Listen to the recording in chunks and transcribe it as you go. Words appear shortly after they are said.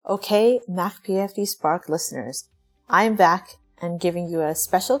Okay, MacPFD Spark listeners, I'm back and giving you a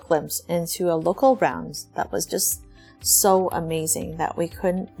special glimpse into a local rounds that was just so amazing that we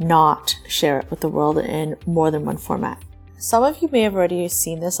couldn't not share it with the world in more than one format. Some of you may have already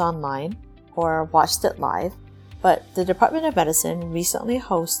seen this online or watched it live, but the Department of Medicine recently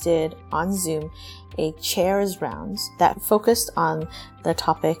hosted on Zoom a chairs rounds that focused on the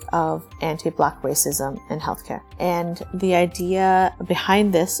topic of anti-Black racism in healthcare. And the idea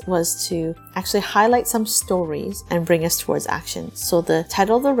behind this was to actually highlight some stories and bring us towards action. So the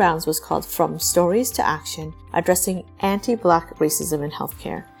title of the rounds was called From Stories to Action, Addressing Anti-Black Racism in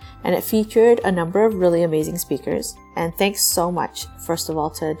Healthcare. And it featured a number of really amazing speakers. And thanks so much, first of all,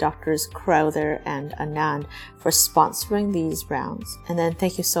 to Drs. Crowther and Anand for sponsoring these rounds. And then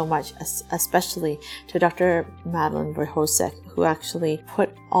thank you so much, especially to Dr. Madeline Verhosek, who actually put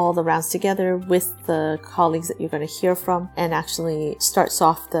all the rounds together with the colleagues that you're going to hear from and actually starts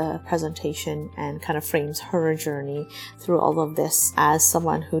off the presentation and kind of frames her journey through all of this as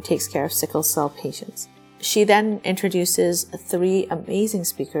someone who takes care of sickle cell patients. She then introduces 3 amazing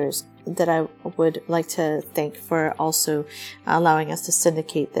speakers that I would like to thank for also allowing us to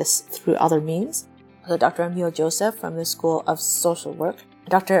syndicate this through other means. So Dr. Emil Joseph from the School of Social Work,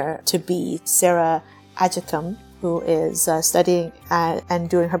 Dr. to be Sarah Adjicum, who is studying and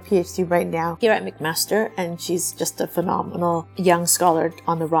doing her PhD right now here at McMaster, and she's just a phenomenal young scholar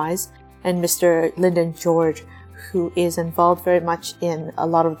on the rise, and Mr. Lyndon George, who is involved very much in a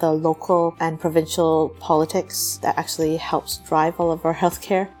lot of the local and provincial politics that actually helps drive all of our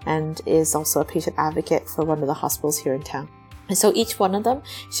healthcare and is also a patient advocate for one of the hospitals here in town. And so each one of them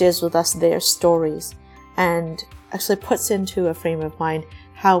shares with us their stories and actually puts into a frame of mind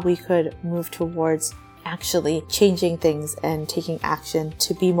how we could move towards actually changing things and taking action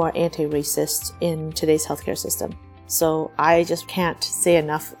to be more anti-racist in today's healthcare system. So I just can't say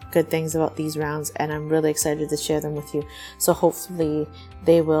enough good things about these rounds, and I'm really excited to share them with you. So hopefully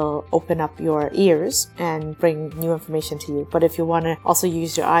they will open up your ears and bring new information to you. But if you want to also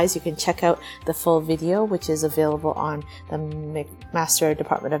use your eyes, you can check out the full video, which is available on the McMaster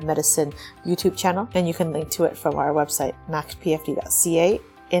Department of Medicine YouTube channel, and you can link to it from our website, macpfd.ca,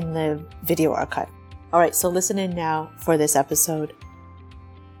 in the video archive. All right, so listen in now for this episode.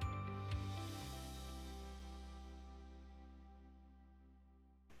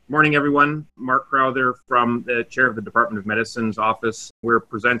 Morning, everyone. Mark Crowther from the chair of the Department of Medicine's office. We're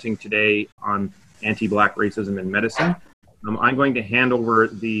presenting today on anti-Black racism in medicine. I'm going to hand over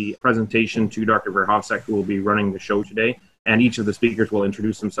the presentation to Dr. Verhosek, who will be running the show today, and each of the speakers will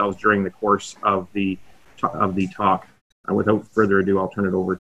introduce themselves during the course of the talk. Without further ado, I'll turn it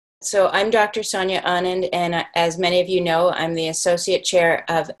over. So I'm Dr. Sonia Anand, and as many of you know, I'm the Associate Chair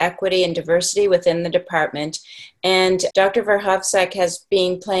of Equity and Diversity within the department. And Dr. Verhosek has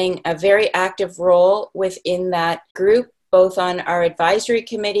been playing a very active role within that group, both on our advisory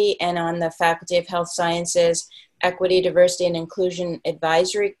committee and on the Faculty of Health Sciences Equity, Diversity, and Inclusion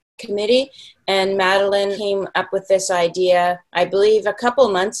Advisory Committee. And Madeline came up with this idea, I believe, a couple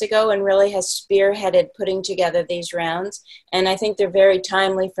months ago, and really has spearheaded putting together these rounds. And I think they're very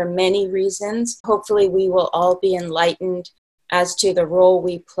timely for many reasons. Hopefully we will all be enlightened as to the role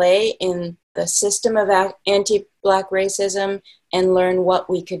we play in the system of anti-Black racism and learn what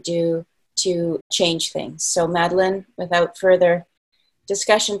we could do to change things. So Madeline, without further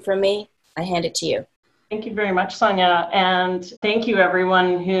discussion from me, I hand it to you. Thank you very much, Sonia, and thank you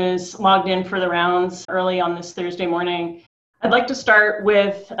everyone who's logged in for the rounds early on this Thursday morning. I'd like to start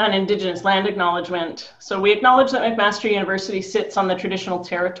with an Indigenous land acknowledgement. So we acknowledge that McMaster University sits on the traditional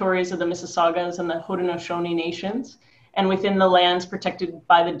territories of the Mississaugas and the Haudenosaunee Nations, and within the lands protected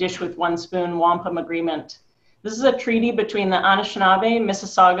by the Dish with One Spoon Wampum Agreement. This is a treaty between the Anishinaabe,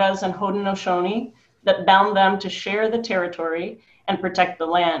 Mississaugas, and Haudenosaunee that bound them to share the territory and protect the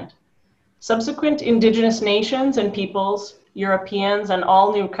land. Subsequent Indigenous nations and peoples, Europeans, and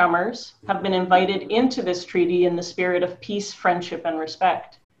all newcomers have been invited into this treaty in the spirit of peace, friendship, and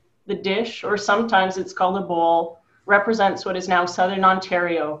respect. The dish, or sometimes it's called a bowl, represents what is now southern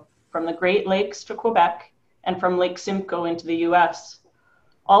Ontario, from the Great Lakes to Quebec, and from Lake Simcoe into the US.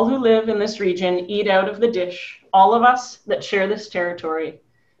 All who live in this region eat out of the dish, all of us that share this territory,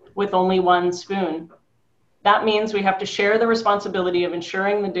 with only one spoon. That means we have to share the responsibility of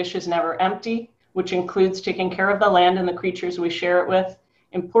ensuring the dish is never empty, which includes taking care of the land and the creatures we share it with.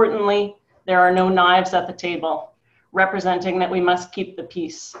 Importantly, there are no knives at the table, representing that we must keep the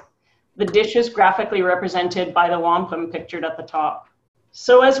peace. The dish is graphically represented by the wampum pictured at the top.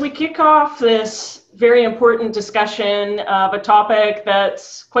 So as we kick off this very important discussion of a topic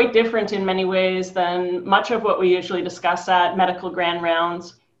that's quite different in many ways than much of what we usually discuss at medical grand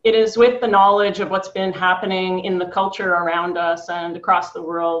rounds, It is with the knowledge of what's been happening in the culture around us and across the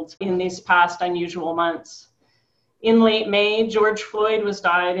world in these past unusual months. In late May, George Floyd was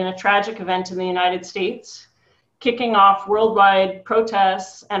died in a tragic event in the United States, kicking off worldwide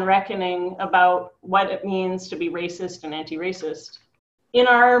protests and reckoning about what it means to be racist and anti-racist. In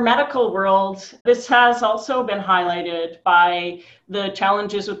our medical world, this has also been highlighted by the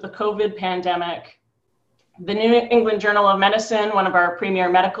challenges with the COVID pandemic. The New England Journal of Medicine, one of our premier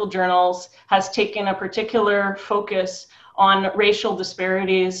medical journals, has taken a particular focus on racial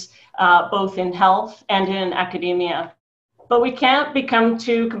disparities, both in health and in academia. But we can't become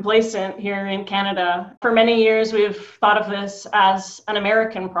too complacent here in Canada. For many years, we've thought of this as an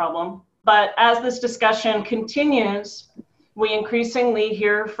American problem. But as this discussion continues, we increasingly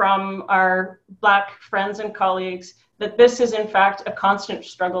hear from our Black friends and colleagues that this is in fact a constant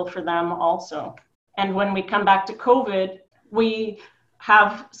struggle for them also. And when we come back to COVID, we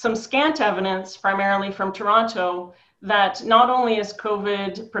have some scant evidence, primarily from Toronto, that not only is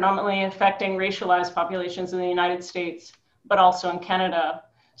COVID predominantly affecting racialized populations in the United States, but also in Canada.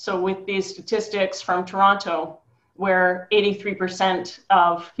 So with these statistics from Toronto, where 83%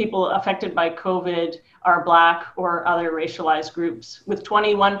 of people affected by COVID are Black or other racialized groups, with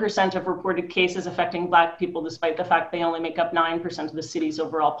 21% of reported cases affecting Black people, despite the fact they only make up 9% of the city's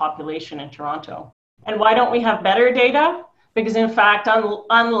overall population in Toronto. And why don't we have better data? Because in fact,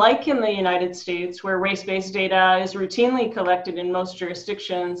 unlike in the United States, where race-based data is routinely collected in most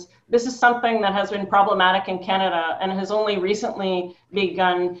jurisdictions, this is something that has been problematic in Canada and has only recently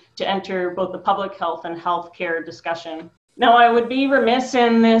begun to enter both the public health and healthcare discussion. Now, I would be remiss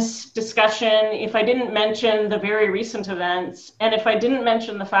in this discussion if I didn't mention the very recent events, and if I didn't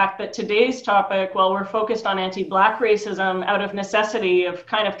mention the fact that today's topic, while we're focused on anti-Black racism out of necessity of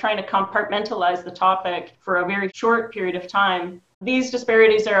kind of trying to compartmentalize the topic for a very short period of time, these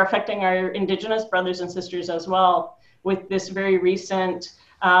disparities are affecting our Indigenous brothers and sisters as well, with this very recent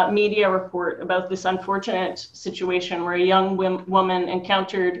media report about this unfortunate situation where a young woman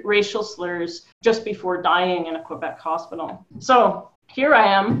encountered racial slurs just before dying in a Quebec hospital. So here I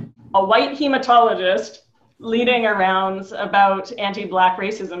am, a white hematologist leading rounds about anti-Black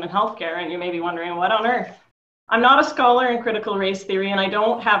racism in healthcare, and you may be wondering, what on earth? I'm not a scholar in critical race theory, and I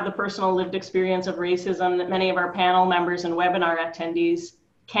don't have the personal lived experience of racism that many of our panel members and webinar attendees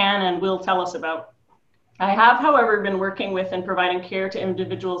can and will tell us about. I have, however, been working with and providing care to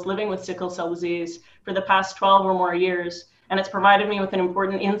individuals living with sickle cell disease for the past 12 or more years, and it's provided me with an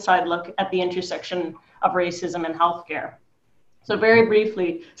important inside look at the intersection of racism and healthcare. So very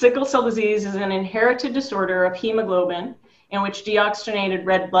briefly, sickle cell disease is an inherited disorder of hemoglobin in which deoxygenated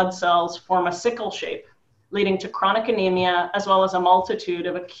red blood cells form a sickle shape, leading to chronic anemia as well as a multitude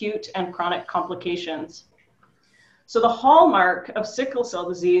of acute and chronic complications. So the hallmark of sickle cell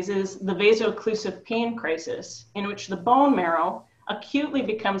disease is the vaso-occlusive pain crisis, in which the bone marrow acutely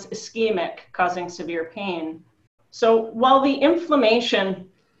becomes ischemic, causing severe pain. So while the inflammation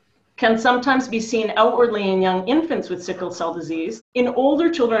can sometimes be seen outwardly in young infants with sickle cell disease, in older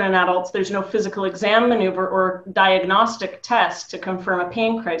children and adults, there's no physical exam maneuver or diagnostic test to confirm a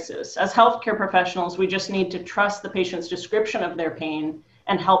pain crisis. As healthcare professionals, we just need to trust the patient's description of their pain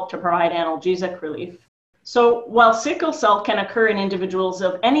and help to provide analgesic relief. So while sickle cell can occur in individuals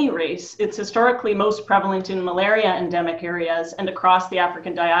of any race, it's historically most prevalent in malaria endemic areas and across the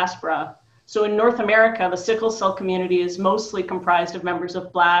African diaspora. So in North America, the sickle cell community is mostly comprised of members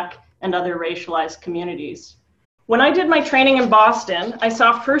of Black and other racialized communities. When I did my training in Boston, I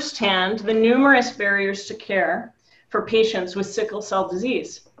saw firsthand the numerous barriers to care for patients with sickle cell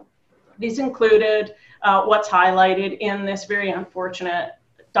disease. These included what's highlighted in this very unfortunate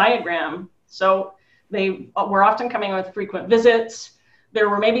diagram. So they were often coming with frequent visits. There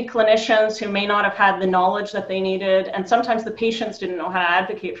were maybe clinicians who may not have had the knowledge that they needed, and sometimes the patients didn't know how to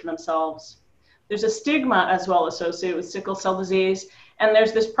advocate for themselves. There's a stigma as well associated with sickle cell disease, and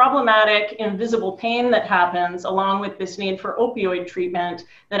there's this problematic invisible pain that happens along with this need for opioid treatment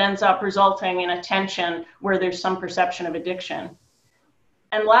that ends up resulting in a tension where there's some perception of addiction.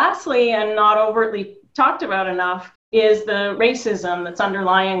 And lastly, and not overtly talked about enough, is the racism that's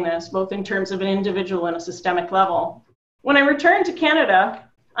underlying this, both in terms of an individual and a systemic level. When I returned to Canada,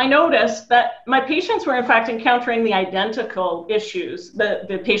 I noticed that my patients were in fact encountering the identical issues that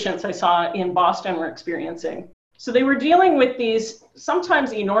the patients I saw in Boston were experiencing. So they were dealing with these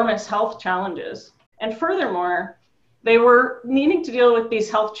sometimes enormous health challenges. And furthermore, they were needing to deal with these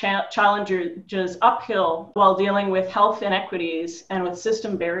health challenges uphill while dealing with health inequities and with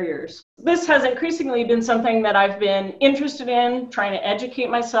system barriers. This has increasingly been something that I've been interested in, trying to educate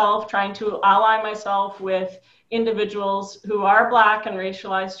myself, trying to ally myself with individuals who are Black and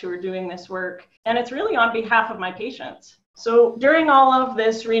racialized who are doing this work. And it's really on behalf of my patients. So during all of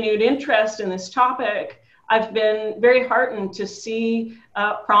this renewed interest in this topic, I've been very heartened to see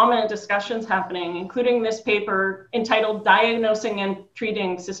prominent discussions happening, including this paper entitled Diagnosing and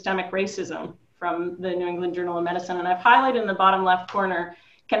Treating Systemic Racism from the New England Journal of Medicine. And I've highlighted in the bottom left corner,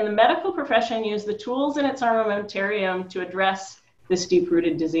 can the medical profession use the tools in its armamentarium to address this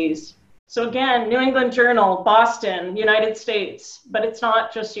deep-rooted disease? So again, New England Journal, Boston, United States, but it's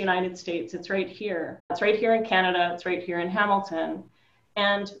not just United States, it's right here. It's right here in Canada, it's right here in Hamilton.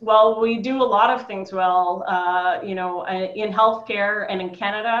 And while we do a lot of things well, in healthcare and in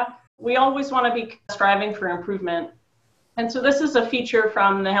Canada, we always want to be striving for improvement. And so this is a feature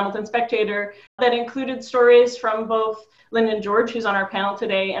from the Hamilton Spectator that included stories from both Lyndon George, who's on our panel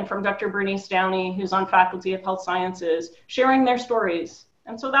today, and from Dr. Bernice Downey, who's on Faculty of Health Sciences, sharing their stories.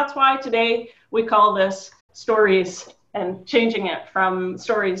 And so that's why today we call this Stories and changing it from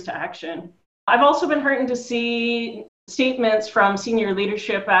stories to action. I've also been heartened to see statements from senior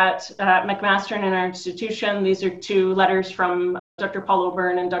leadership at McMaster and in our institution. These are two letters from Dr. Paul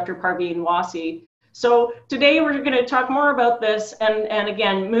O'Byrne and Dr. Parveen Wasi. So today we're going to talk more about this and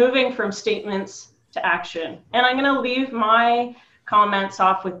again, moving from statements to action. And I'm going to leave my comments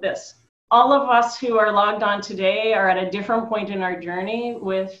off with this. All of us who are logged on today are at a different point in our journey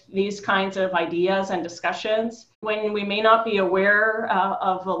with these kinds of ideas and discussions. When we may not be aware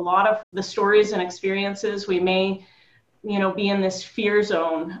of a lot of the stories and experiences, we may be in this fear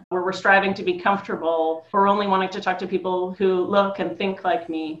zone where we're striving to be comfortable or only wanting to talk to people who look and think like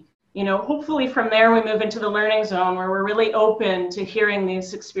me. Hopefully from there we move into the learning zone where we're really open to hearing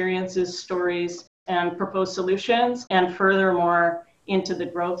these experiences, stories, and proposed solutions, and furthermore into the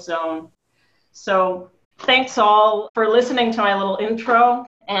growth zone. So thanks all for listening to my little intro.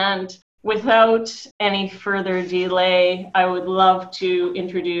 And without any further delay, I would love to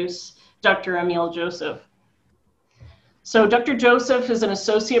introduce Dr. Emil Joseph. So Dr. Joseph is an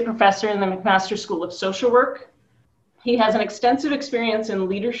associate professor in the McMaster School of Social Work. He has an extensive experience in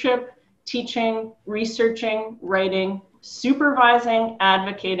leadership, teaching, researching, writing, supervising,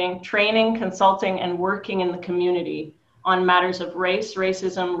 advocating, training, consulting, and working in the community on matters of race,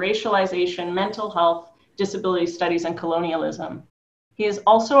 racism, racialization, mental health, disability studies, and colonialism. He is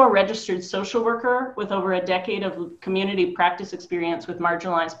also a registered social worker with over a decade of community practice experience with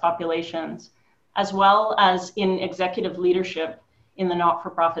marginalized populations, as well as in executive leadership in the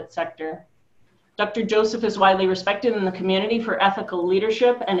not-for-profit sector. Dr. Joseph is widely respected in the community for ethical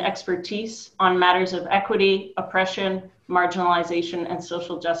leadership and expertise on matters of equity, oppression, marginalization, and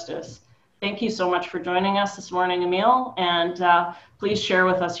social justice. Thank you so much for joining us this morning, Emil, and please share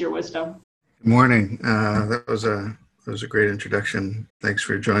with us your wisdom. Good morning. That was a great introduction. Thanks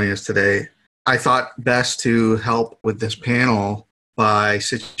for joining us today. I thought best to help with this panel by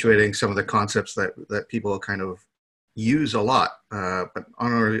situating some of the concepts that people kind of use a lot, but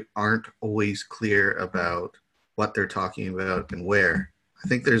aren't always clear about what they're talking about and where. I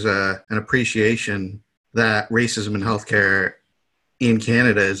think there's an appreciation that racism in healthcare in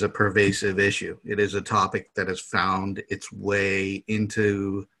Canada is a pervasive issue. It is a topic that has found its way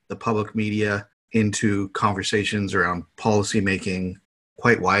into the public media, into conversations around policymaking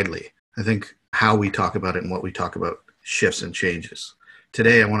quite widely. I think how we talk about it and what we talk about shifts and changes.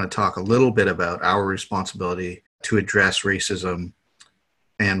 Today, I want to talk a little bit about our responsibility to address racism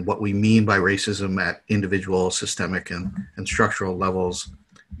and what we mean by racism at individual, systemic, and structural levels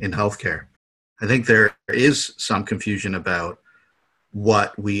in healthcare. I think there is some confusion about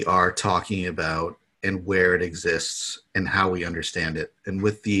what we are talking about and where it exists and how we understand it. And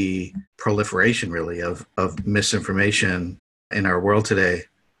with the proliferation, really, of misinformation in our world today,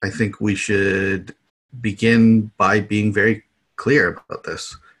 I think we should begin by being very clear about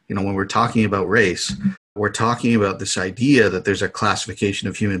this. When we're talking about race, we're talking about this idea that there's a classification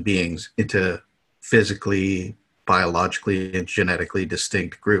of human beings into physically, biologically, and genetically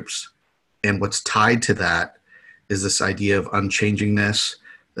distinct groups. And what's tied to that is this idea of unchangingness,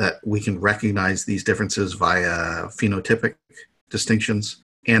 that we can recognize these differences via phenotypic distinctions,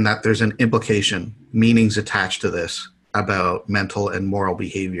 and that there's an implication, meanings attached to this about mental and moral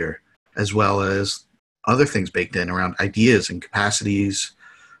behavior, as well as other things baked in around ideas and capacities,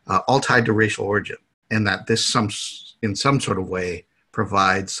 all tied to racial origin, and that this in some sort of way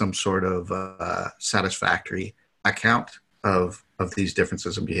provides some sort of satisfactory account of these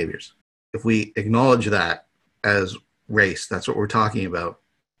differences and behaviors. If we acknowledge that as race, that's what we're talking about,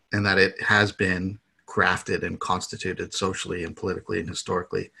 and that it has been crafted and constituted socially and politically and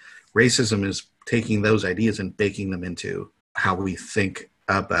historically. Racism is taking those ideas and baking them into how we think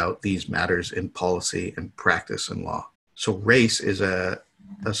about these matters in policy and practice and law. So race is a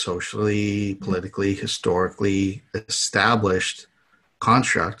socially, politically, historically established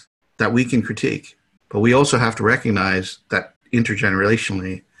construct that we can critique. But we also have to recognize that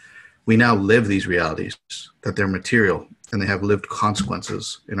intergenerationally, we now live these realities, that they're material and they have lived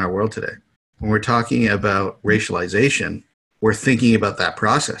consequences in our world today. When we're talking about racialization, we're thinking about that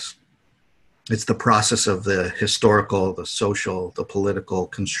process. It's the process of the historical, the social, the political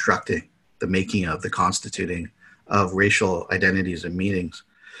constructing, the making of, the constituting of racial identities and meanings.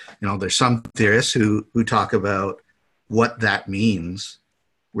 There's some theorists who talk about what that means,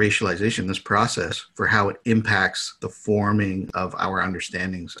 racialization, this process, for how it impacts the forming of our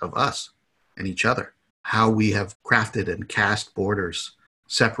understandings of us and each other, how we have crafted and cast borders,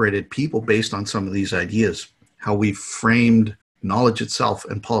 separated people based on some of these ideas, how we framed knowledge itself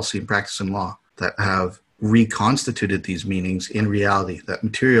and policy and practice and law that have reconstituted these meanings in reality, that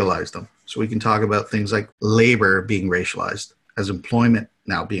materialize them. So we can talk about things like labor being racialized, as employment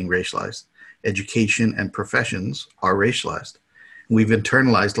now being racialized, education and professions are racialized. We've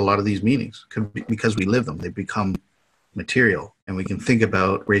internalized a lot of these meanings because we live them. They become material. And we can think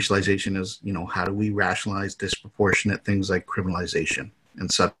about racialization as, how do we rationalize disproportionate things like criminalization and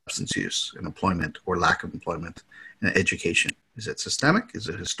substance use and employment or lack of employment and education? Is it systemic? Is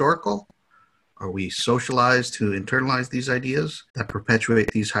it historical? Are we socialized to internalize these ideas that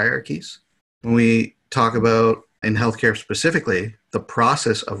perpetuate these hierarchies? When we talk about, in healthcare specifically, the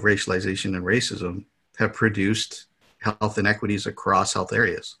process of racialization and racism have produced health inequities across health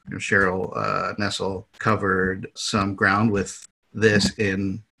areas. Cheryl Nessel covered some ground with this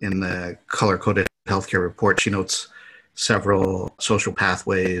in the color-coded healthcare report. She notes several social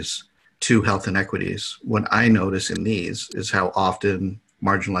pathways to health inequities. What I notice in these is how often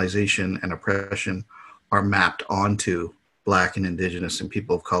marginalization and oppression are mapped onto Black and Indigenous and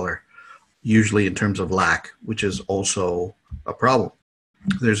people of color, usually in terms of lack, which is also a problem.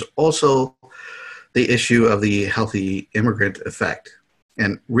 There's also the issue of the healthy immigrant effect.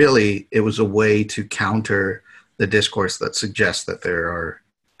 And really, it was a way to counter the discourse that suggests that there are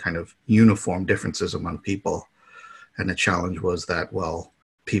kind of uniform differences among people. And the challenge was that, well,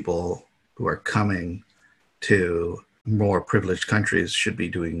 people who are coming to more privileged countries should be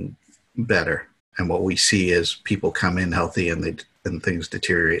doing better. And what we see is people come in healthy and things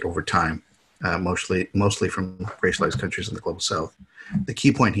deteriorate over time, mostly from racialized countries in the global south. The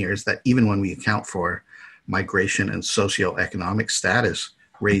key point here is that even when we account for migration and socioeconomic status,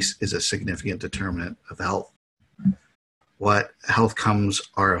 race is a significant determinant of health. What health outcomes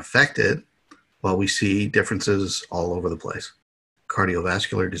are affected? Well, we see differences all over the place.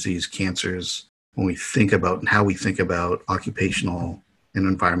 Cardiovascular disease, cancers, when we think about and how we think about occupational and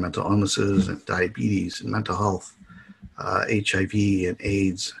environmental illnesses and diabetes and mental health, HIV and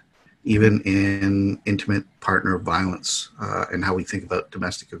AIDS, even in intimate partner violence and how we think about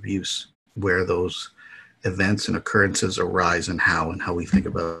domestic abuse, where those events and occurrences arise and how we think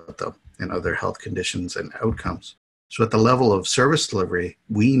about them, and other health conditions and outcomes. So at the level of service delivery,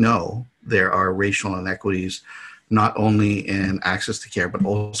 we know there are racial inequities, not only in access to care, but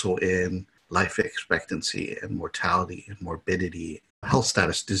also in life expectancy and mortality and morbidity, health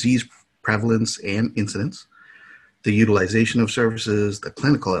status, disease prevalence and incidence, the utilization of services, the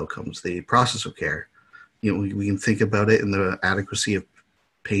clinical outcomes, the process of care. We can think about it in the adequacy of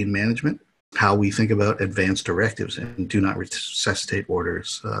pain management, how we think about advanced directives and do not resuscitate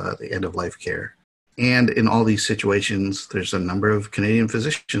orders, the end of life care. And in all these situations, there's a number of Canadian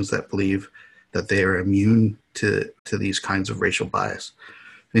physicians that believe that they are immune to these kinds of racial bias.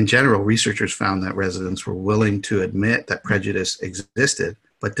 In general, researchers found that residents were willing to admit that prejudice existed,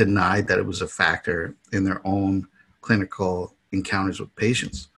 but denied that it was a factor in their own clinical encounters with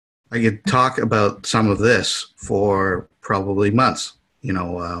patients. I could talk about some of this for probably months.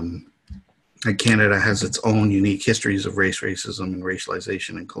 Canada has its own unique histories of race, racism, and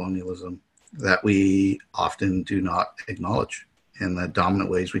racialization and colonialism that we often do not acknowledge in the dominant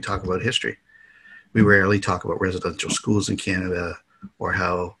ways we talk about history. We rarely talk about residential schools in Canada, or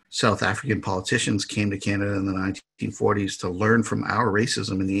how South African politicians came to Canada in the 1940s to learn from our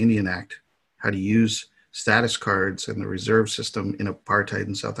racism in the Indian Act, how to use status cards and the reserve system in apartheid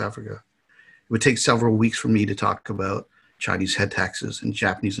in South Africa. It would take several weeks for me to talk about Chinese head taxes and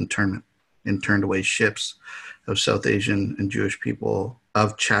Japanese internment and turned away ships of South Asian and Jewish people,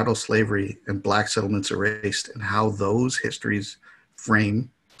 of chattel slavery and Black settlements erased, and how those histories frame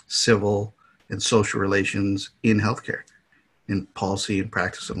civil and social relations in healthcare, in policy and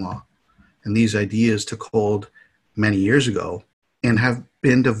practice and law. And these ideas took hold many years ago, and have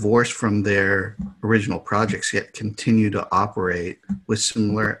been divorced from their original projects, yet continue to operate with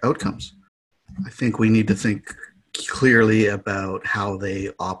similar outcomes. I think we need to think clearly about how they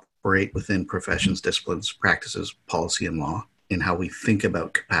operate within professions, disciplines, practices, policy, and law, and how we think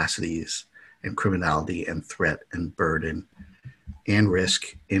about capacities and criminality and threat and burden and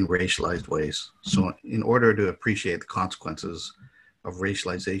risk in racialized ways. So in order to appreciate the consequences of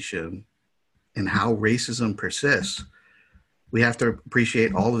racialization and how racism persists, we have to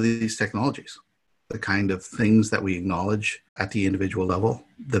appreciate all of these technologies, the kind of things that we acknowledge at the individual level,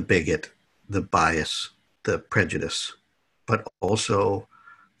 the bigot, the bias, the prejudice, but also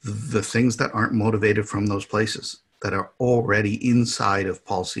the things that aren't motivated from those places, that are already inside of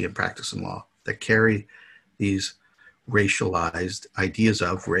policy and practice and law, that carry these racialized ideas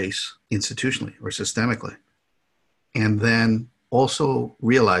of race institutionally or systemically. And then also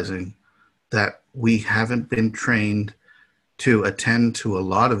realizing that we haven't been trained to attend to a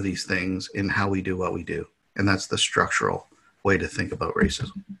lot of these things in how we do what we do. And that's the structural way to think about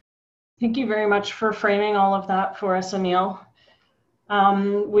racism. Thank you very much for framing all of that for us, Emil.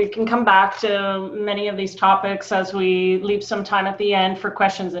 We can come back to many of these topics as we leave some time at the end for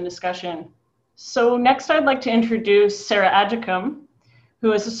questions and discussion. So next I'd like to introduce Sarah Adjicum,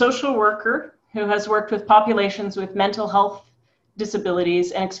 who is a social worker who has worked with populations with mental health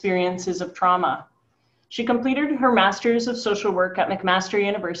disabilities and experiences of trauma. She completed her Master's of Social Work at McMaster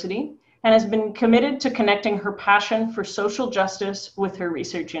University and has been committed to connecting her passion for social justice with her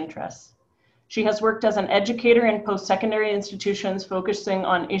research interests. She has worked as an educator in post-secondary institutions focusing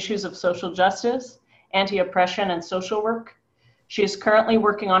on issues of social justice, anti-oppression, and social work. She is currently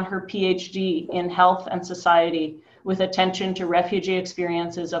working on her PhD in health and society with attention to refugee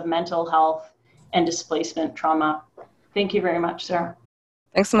experiences of mental health and displacement trauma. Thank you very much, Sarah.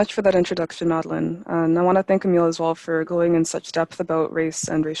 Thanks so much for that introduction, Madeline. And I want to thank Emil as well for going in such depth about race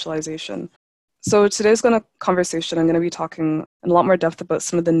and racialization. So today's conversation, I'm going to be talking in a lot more depth about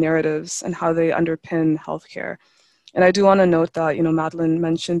some of the narratives and how they underpin healthcare. And I do want to note that, Madeline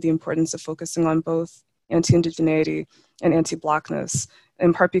mentioned the importance of focusing on both anti-indigeneity and anti-Blackness,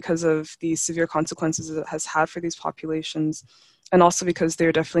 in part because of the severe consequences it has had for these populations, and also because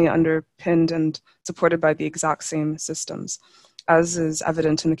they're definitely underpinned and supported by the exact same systems, as is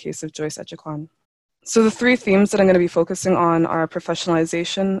evident in the case of Joyce Echaquan. So the three themes that I'm going to be focusing on are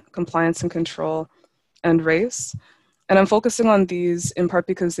professionalization, compliance and control, and race. And I'm focusing on these in part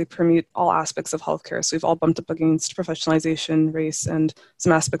because they permeate all aspects of healthcare. So we've all bumped up against professionalization, race, and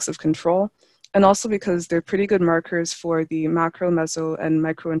some aspects of control. And also because they're pretty good markers for the macro, meso, and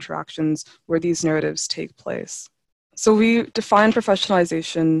micro interactions where these narratives take place. So we define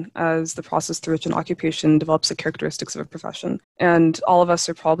professionalization as the process through which an occupation develops the characteristics of a profession. And all of us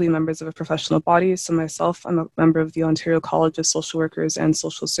are probably members of a professional body. So myself, I'm a member of the Ontario College of Social Workers and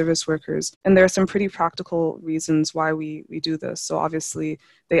Social Service Workers. And there are some pretty practical reasons why we do this. So obviously,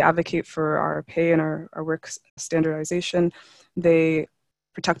 they advocate for our pay and our work standardization. They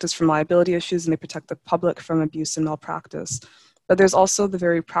protect us from liability issues, and they protect the public from abuse and malpractice. But there's also the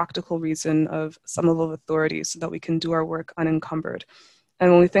very practical reason of some level of authority so that we can do our work unencumbered. And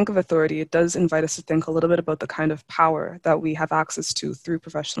when we think of authority, it does invite us to think a little bit about the kind of power that we have access to through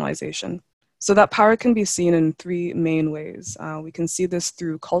professionalization. So that power can be seen in three main ways. We can see this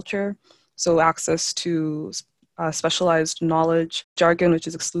through culture, so access to specialized knowledge, jargon, which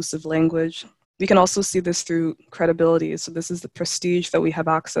is exclusive language. We can also see this through credibility. So this is the prestige that we have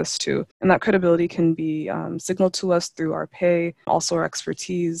access to. And that credibility can be signaled to us through our pay, also our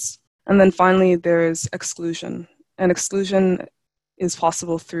expertise. And then finally, there's exclusion. And exclusion is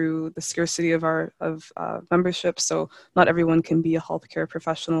possible through the scarcity of our membership. So not everyone can be a healthcare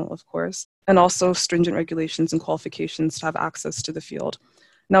professional, of course. And also stringent regulations and qualifications to have access to the field.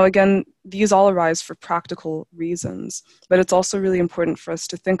 Now, again, these all arise for practical reasons, but it's also really important for us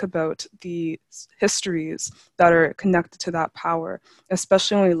to think about the histories that are connected to that power,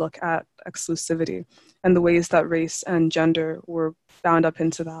 especially when we look at exclusivity and the ways that race and gender were bound up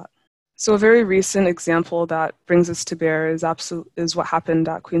into that. So a very recent example that brings us to bear is what happened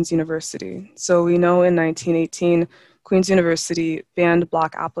at Queen's University. So we know in 1918, Queen's University banned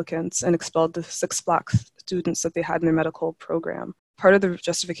Black applicants and expelled the 6 Black students that they had in their medical program. Part of the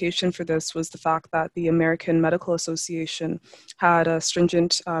justification for this was the fact that the American Medical Association had a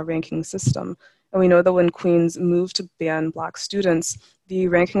stringent ranking system. And we know that when Queen's moved to ban Black students, the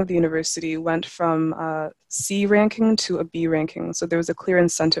ranking of the university went from a C ranking to a B ranking. So there was a clear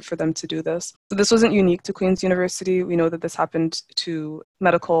incentive for them to do this. So this wasn't unique to Queen's University. We know that this happened to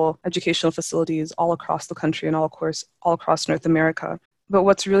medical educational facilities all across the country and all across North America. But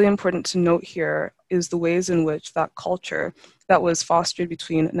what's really important to note here is the ways in which that culture that was fostered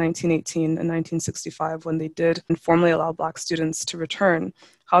between 1918 and 1965 when they did informally allow Black students to return,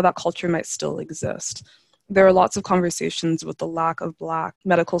 how that culture might still exist. There are lots of conversations with the lack of Black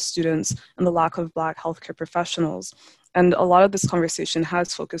medical students and the lack of Black healthcare professionals. And a lot of this conversation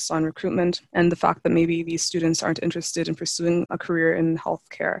has focused on recruitment and the fact that maybe these students aren't interested in pursuing a career in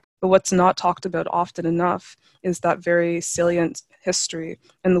healthcare. But what's not talked about often enough is that very salient history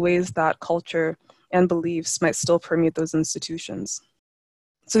and the ways that culture and beliefs might still permeate those institutions.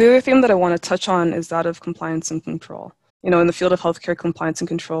 So the other theme that I want to touch on is that of compliance and control. In the field of healthcare, compliance and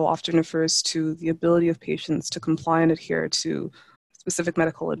control often refers to the ability of patients to comply and adhere to specific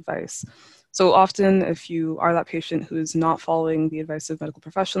medical advice. So often, if you are that patient who is not following the advice of medical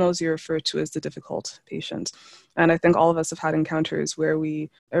professionals, you're referred to as the difficult patient. And I think all of us have had encounters where we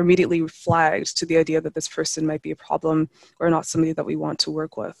are immediately flagged to the idea that this person might be a problem or not somebody that we want to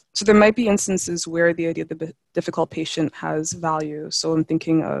work with. So there might be instances where the idea of the difficult patient has value. So I'm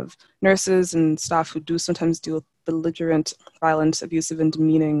thinking of nurses and staff who do sometimes deal with belligerent, violent, abusive, and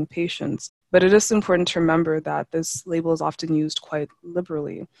demeaning patients. But it is important to remember that this label is often used quite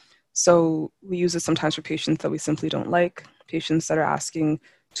liberally. So we use it sometimes for patients that we simply don't like, patients that are asking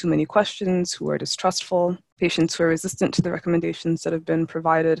too many questions, who are distrustful, patients who are resistant to the recommendations that have been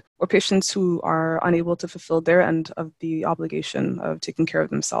provided, or patients who are unable to fulfill their end of the obligation of taking care of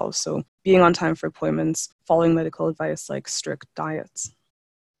themselves. So being on time for appointments, following medical advice like strict diets.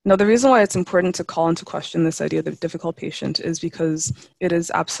 Now, the reason why it's important to call into question this idea of the difficult patient is because it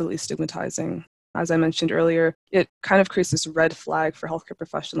is absolutely stigmatizing. As I mentioned earlier, it kind of creates this red flag for healthcare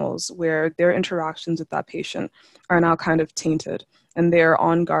professionals where their interactions with that patient are now kind of tainted and they're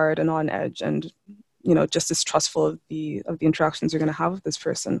on guard and on edge and, just distrustful of the interactions they're going to have with this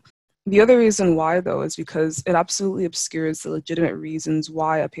person. The other reason why, though, is because it absolutely obscures the legitimate reasons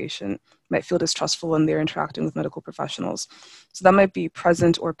why a patient might feel distrustful when they're interacting with medical professionals. So that might be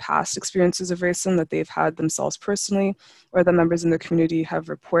present or past experiences of racism that they've had themselves personally or that members in their community have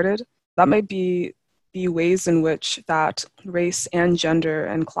reported. That might be the ways in which that race and gender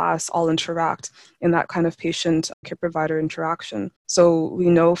and class all interact in that kind of patient-care provider interaction. So we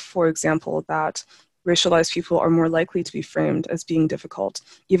know, for example, that racialized people are more likely to be framed as being difficult,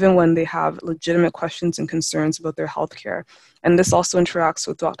 even when they have legitimate questions and concerns about their healthcare. And this also interacts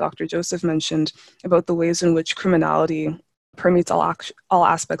with what Dr. Joseph mentioned about the ways in which criminality permeates all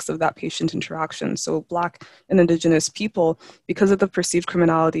aspects of that patient interaction. So Black and Indigenous people, because of the perceived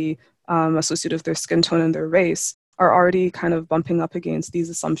criminality associated with their skin tone and their race, are already kind of bumping up against these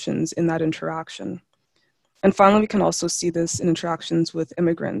assumptions in that interaction. And finally, we can also see this in interactions with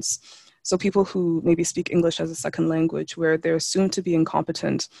immigrants. So people who maybe speak English as a second language, where they're assumed to be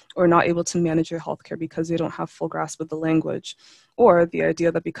incompetent or not able to manage their healthcare because they don't have full grasp of the language, or the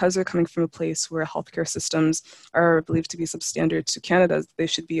idea that because they're coming from a place where healthcare systems are believed to be substandard to Canada's, they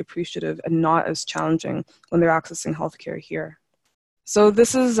should be appreciative and not as challenging when they're accessing healthcare here. So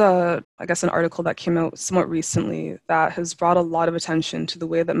this is, an article that came out somewhat recently that has brought a lot of attention to the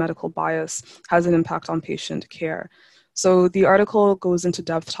way that medical bias has an impact on patient care. So the article goes into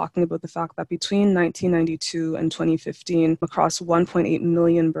depth talking about the fact that between 1992 and 2015, across 1.8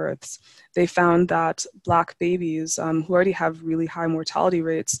 million births, they found that Black babies who already have really high mortality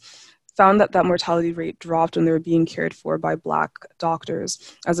rates found that mortality rate dropped when they were being cared for by Black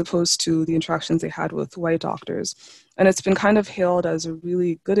doctors, as opposed to the interactions they had with white doctors. And it's been kind of hailed as a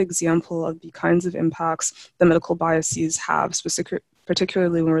really good example of the kinds of impacts that medical biases have,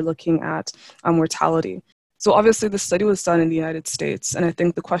 particularly when we're looking at mortality. So obviously the study was done in the United States, and I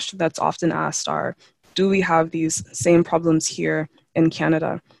think the question that's often asked are, do we have these same problems here in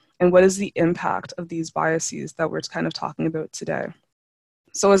Canada? And what is the impact of these biases that we're kind of talking about today?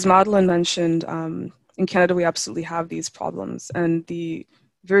 So as Madeline mentioned, in Canada, we absolutely have these problems. And the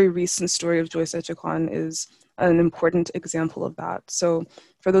very recent story of Joyce Echaquan is an important example of that. So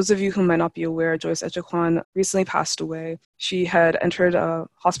for those of you who might not be aware, Joyce Echaquan recently passed away. She had entered a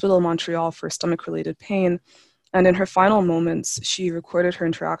hospital in Montreal for stomach-related pain. And in her final moments, she recorded her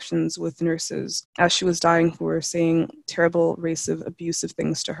interactions with nurses as she was dying who were saying terrible, racist, abusive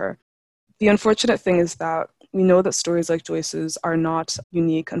things to her. The unfortunate thing is that we know that stories like Joyce's are not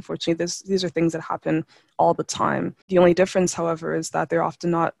unique. Unfortunately, these are things that happen all the time. The only difference, however, is that they're often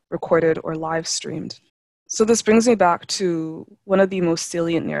not recorded or live streamed. So this brings me back to one of the most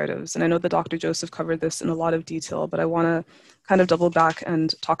salient narratives. And I know that Dr. Joseph covered this in a lot of detail, but I want to kind of double back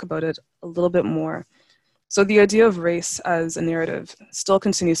and talk about it a little bit more. So the idea of race as a narrative still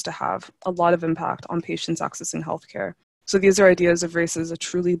continues to have a lot of impact on patients accessing healthcare. So these are ideas of race as a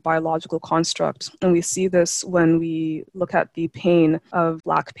truly biological construct. And we see this when we look at the pain of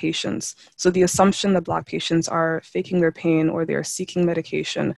Black patients. So the assumption that Black patients are faking their pain or they are seeking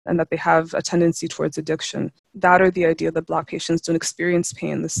medication and that they have a tendency towards addiction. That or the idea that Black patients don't experience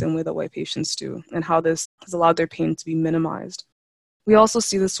pain the same way that white patients do, and how this has allowed their pain to be minimized. We also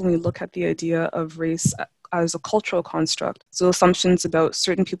see this when we look at the idea of race as a cultural construct. So assumptions about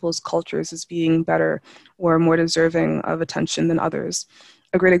certain people's cultures as being better or more deserving of attention than others.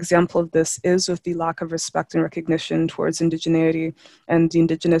 A great example of this is with the lack of respect and recognition towards indigeneity and the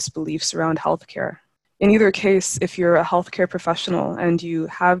indigenous beliefs around healthcare. In either case, if you're a healthcare professional and you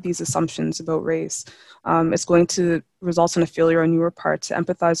have these assumptions about race, it's going to result in a failure on your part to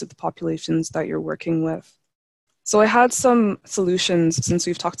empathize with the populations that you're working with. So I had some solutions since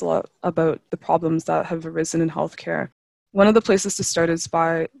we've talked a lot about the problems that have arisen in healthcare. One of the places to start is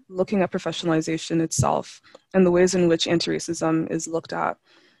by looking at professionalization itself and the ways in which anti-racism is looked at.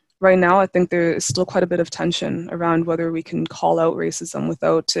 Right now, I think there is still quite a bit of tension around whether we can call out racism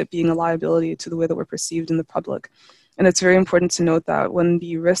without it being a liability to the way that we're perceived in the public. And it's very important to note that when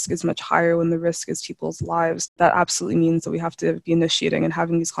the risk is much higher, when the risk is people's lives, that absolutely means that we have to be initiating and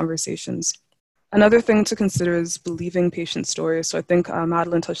having these conversations. Another thing to consider is believing patient stories. So I think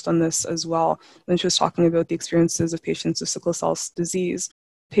Madeline touched on this as well when she was talking about the experiences of patients with sickle cell disease.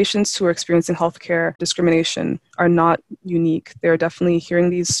 Patients who are experiencing healthcare discrimination are not unique. They're definitely hearing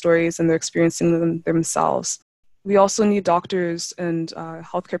these stories and they're experiencing them themselves. We also need doctors and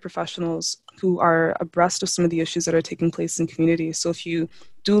healthcare professionals who are abreast of some of the issues that are taking place in communities. So if you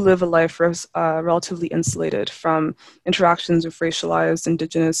do live a life relatively insulated from interactions with racialized,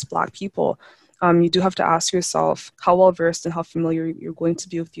 Indigenous, Black people, you do have to ask yourself how well-versed and how familiar you're going to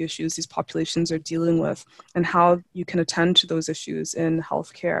be with the issues these populations are dealing with and how you can attend to those issues in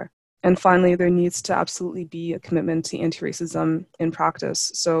healthcare. And finally, there needs to absolutely be a commitment to anti-racism in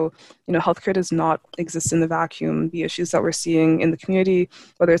practice. So, healthcare does not exist in the vacuum. The issues that we're seeing in the community,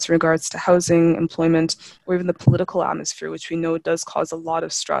 whether it's in regards to housing, employment, or even the political atmosphere, which we know does cause a lot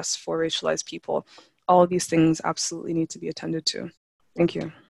of stress for racialized people, all of these things absolutely need to be attended to. Thank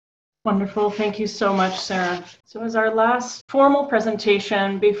you. Wonderful. Thank you so much, Sarah. So as our last formal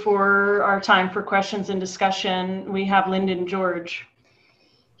presentation before our time for questions and discussion, we have Lyndon George.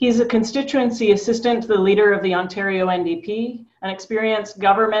 He's a constituency assistant to the leader of the Ontario NDP, an experienced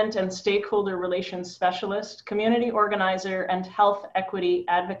government and stakeholder relations specialist, community organizer, and health equity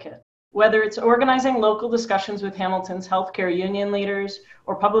advocate. Whether it's organizing local discussions with Hamilton's healthcare union leaders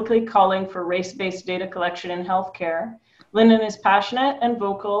or publicly calling for race-based data collection in healthcare, Lyndon is passionate and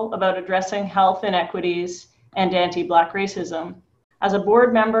vocal about addressing health inequities and anti-Black racism. As a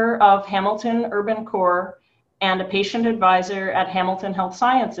board member of Hamilton Urban Core and a patient advisor at Hamilton Health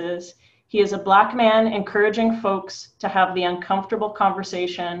Sciences, he is a Black man encouraging folks to have the uncomfortable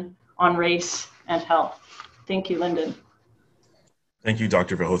conversation on race and health. Thank you, Lyndon. Thank you,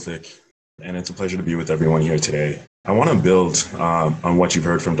 Dr. Verhosek, and it's a pleasure to be with everyone here today. I want to build on what you've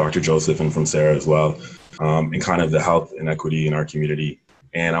heard from Dr. Joseph and from Sarah as well, and kind of the health inequity in our community.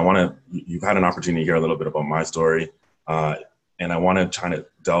 And you've had an opportunity to hear a little bit about my story, and I want to try to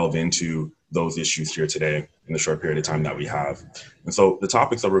delve into those issues here today in the short period of time that we have. And so the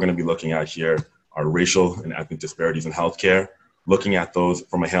topics that we're going to be looking at here are racial and ethnic disparities in healthcare, looking at those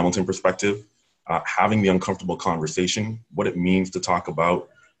from a Hamilton perspective, having the uncomfortable conversation, what it means to talk about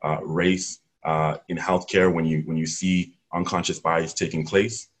race in healthcare when you see unconscious bias taking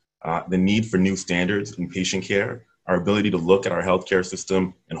place, the need for new standards in patient care, our ability to look at our healthcare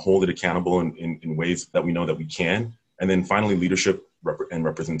system and hold it accountable in ways that we know that we can, and then finally leadership and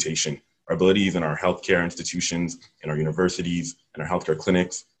representation, our abilities in our healthcare institutions, in our universities, in our healthcare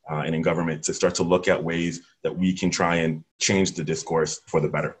clinics, and in government to start to look at ways that we can try and change the discourse for the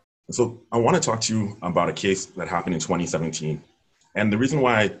better. So I want to talk to you about a case that happened in 2017. And the reason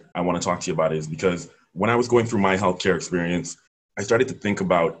why I want to talk to you about it is because when I was going through my healthcare experience, I started to think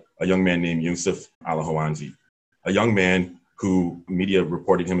about a young man named Yusuf Alahoanzi, a young man who media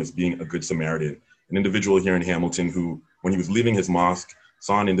reported him as being a good Samaritan, an individual here in Hamilton who, when he was leaving his mosque,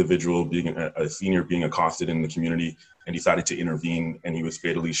 saw an individual being a senior being accosted in the community and decided to intervene, and he was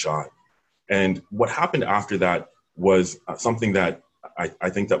fatally shot. And what happened after that was something that I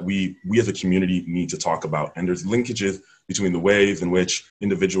think that we as a community need to talk about. And there's linkages between the ways in which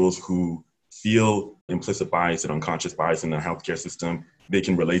individuals who feel implicit bias and unconscious bias in the healthcare system, they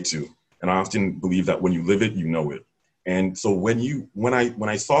can relate to. And I often believe that when you live it, you know it. And so when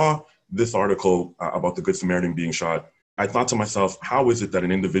I saw this article about the Good Samaritan being shot, I thought to myself, how is it that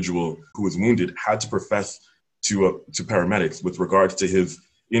an individual who was wounded had to profess to paramedics with regards to his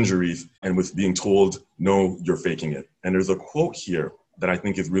injuries and was being told, no, you're faking it. And there's a quote here that I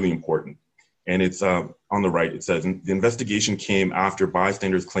think is really important. And it's on the right. It says, the investigation came after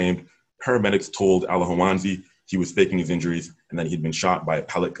bystanders claimed paramedics told Alahoanzi he was faking his injuries and that he'd been shot by a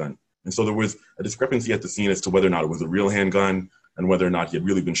pellet gun. And so there was a discrepancy at the scene as to whether or not it was a real handgun and whether or not he had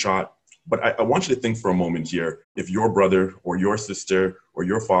really been shot. But I want you to think for a moment here, if your brother or your sister or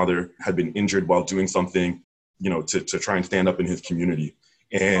your father had been injured while doing something, to try and stand up in his community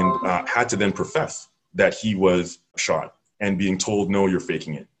and had to then profess that he was shot and being told, no, you're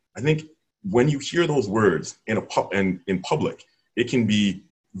faking it. I think when you hear those words in public, it can be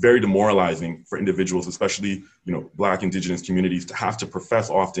very demoralizing for individuals, especially, Black, Indigenous communities, to have to profess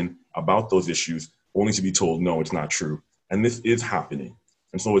often about those issues, only to be told, no, it's not true. And this is happening.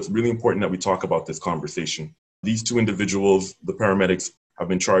 And so it's really important that we talk about this conversation. These two individuals, the paramedics, have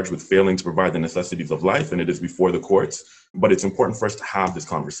been charged with failing to provide the necessities of life, and it is before the courts. But it's important for us to have this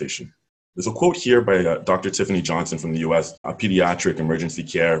conversation. There's a quote here by Dr. Tiffany Johnson from the US, a pediatric emergency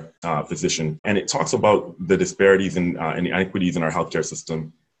care physician. And it talks about the disparities and the inequities in our healthcare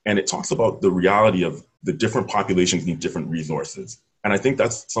system. And it talks about the reality of the different populations need different resources. And I think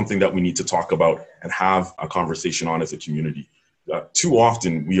that's something that we need to talk about and have a conversation on as a community. Too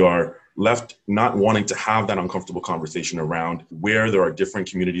often we are left not wanting to have that uncomfortable conversation around where there are different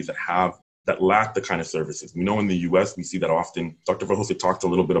communities that lack the kind of services. We know in the US, we see that often. Dr. Verhulst talked a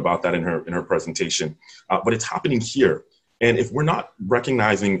little bit about that in her presentation, but it's happening here. And if we're not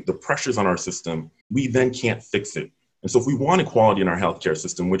recognizing the pressures on our system, we then can't fix it. And so if we want equality in our healthcare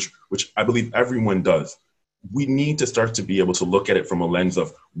system, which I believe everyone does, we need to start to be able to look at it from a lens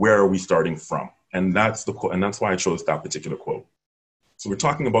of where are we starting from? And that's the quote, and that's why I chose that particular quote. So we're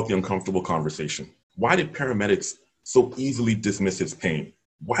talking about the uncomfortable conversation. Why did paramedics so easily dismiss his pain?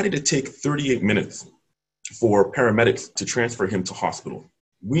 Why did it take 38 minutes for paramedics to transfer him to hospital?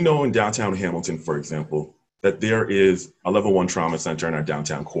 We know in downtown Hamilton, for example, that there is a level 1 trauma center in our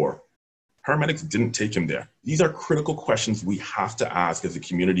downtown core. Paramedics didn't take him there. These are critical questions we have to ask as a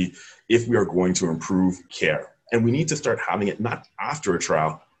community if we are going to improve care. And we need to start having it not after a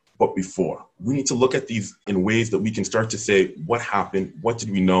trial, but before. We need to look at these in ways that we can start to say, what happened? What did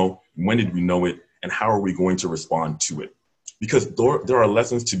we know? When did we know it? And how are we going to respond to it? Because there are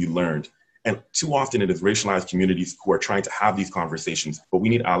lessons to be learned. And too often it is racialized communities who are trying to have these conversations, but we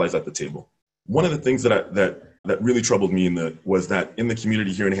need allies at the table. One of the things that really troubled me was that in the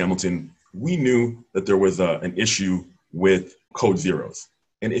community here in Hamilton, we knew that there was an issue with code zeros.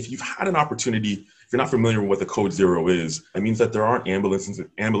 And if you've had an opportunity, if you're not familiar with what the code zero is, it means that there aren't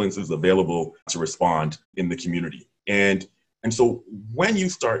ambulances available to respond in the community. And so when you're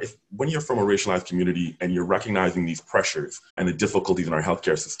from a racialized community and you're recognizing these pressures and the difficulties in our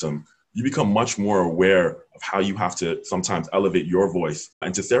healthcare system, you become much more aware of how you have to sometimes elevate your voice.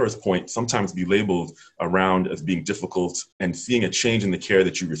 And to Sarah's point, sometimes be labeled around as being difficult and seeing a change in the care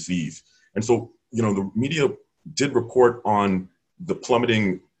that you receive. And so, the media did report on the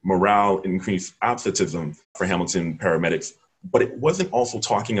plummeting morale, increased absenteeism for Hamilton paramedics, but it wasn't also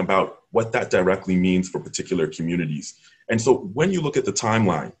talking about what that directly means for particular communities. And so when you look at the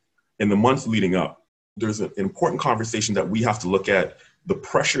timeline in the months leading up, there's an important conversation that we have to look at the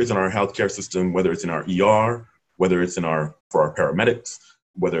pressures in our healthcare system, whether it's in our ER, whether it's for our paramedics,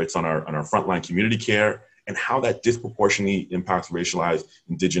 whether it's on our frontline community care, and how that disproportionately impacts racialized,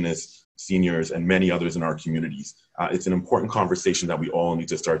 Indigenous, seniors, and many others in our communities. It's an important conversation that we all need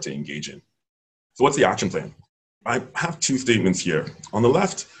to start to engage in. So what's the action plan? I have two statements here. On the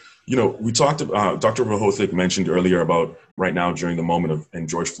left, we talked about, Dr. Verhulst mentioned earlier about right now during the moment and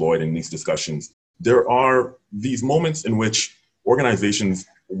George Floyd and these discussions, there are these moments in which organizations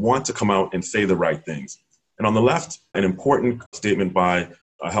want to come out and say the right things. And on the left, an important statement by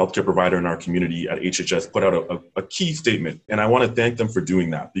a healthcare provider in our community at HHS put out a key statement. And I want to thank them for doing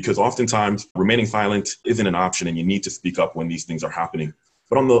that, because oftentimes remaining silent isn't an option and you need to speak up when these things are happening.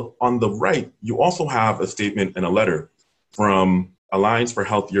 But on the right, you also have a statement and a letter from Alliance for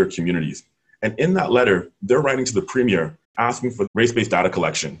Healthier Communities. And in that letter, they're writing to the Premier asking for race-based data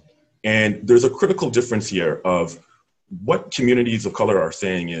collection. And there's a critical difference here of what communities of color are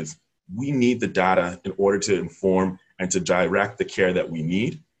saying is, we need the data in order to inform and to direct the care that we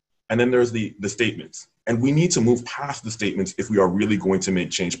need. And then there's the statements. And we need to move past the statements if we are really going to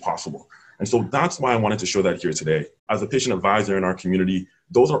make change possible. And so that's why I wanted to show that here today. As a patient advisor in our community,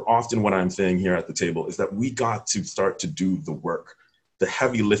 those are often what I'm saying here at the table, is that we got to start to do the work. The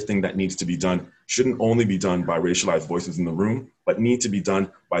heavy lifting that needs to be done shouldn't only be done by racialized voices in the room, but need to be done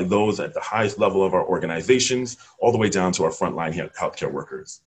by those at the highest level of our organizations, all the way down to our frontline healthcare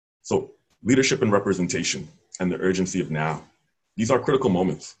workers. So leadership and representation and the urgency of now. these are critical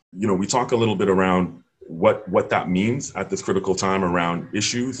moments. We talk a little bit around what that means at this critical time around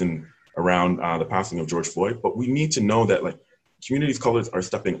issues and around the passing of George Floyd. But we need to know that communities of color are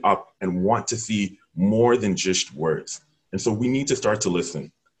stepping up and want to see more than just words. And so we need to start to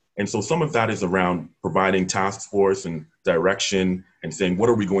listen. And so some of that is around providing task force and direction and saying, what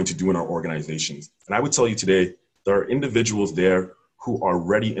are we going to do in our organizations? And I would tell you today, there are individuals there who are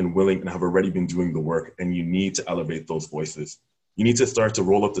ready and willing and have already been doing the work, and you need to elevate those voices. You need to start to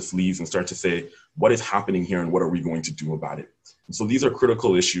roll up the sleeves and start to say, what is happening here and what are we going to do about it? And so these are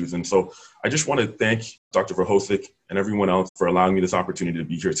critical issues. And so I just want to thank Dr. Verhosek and everyone else for allowing me this opportunity to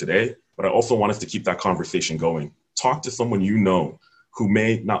be here today. But I also want us to keep that conversation going. Talk to someone who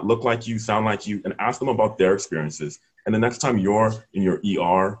may not look like you, sound like you, and ask them about their experiences. And the next time you're in your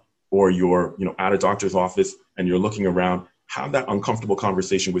ER or you're at a doctor's office and you're looking around, have that uncomfortable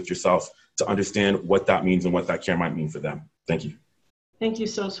conversation with yourself to understand what that means and what that care might mean for them. Thank you. Thank you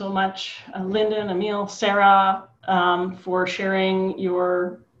so much, Lyndon, Emil, Sarah, for sharing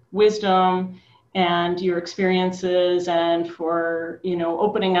your wisdom and your experiences and for,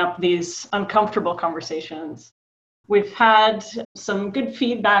 opening up these uncomfortable conversations. We've had some good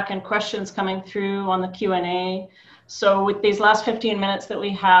feedback and questions coming through on the Q&A. So with these last 15 minutes that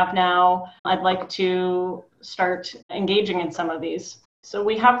we have now, I'd like to start engaging in some of these. So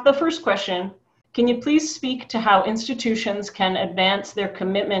we have the first question. Can you please speak to how institutions can advance their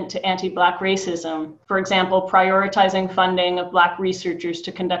commitment to anti-Black racism? For example, prioritizing funding of Black researchers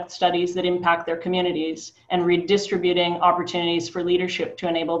to conduct studies that impact their communities and redistributing opportunities for leadership to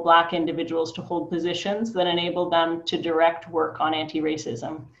enable Black individuals to hold positions that enable them to direct work on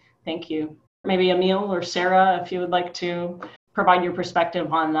anti-racism. Thank you. Maybe Emil or Sarah, if you would like to provide your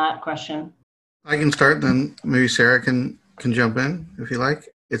perspective on that question. I can start, then maybe Sarah can jump in if you like.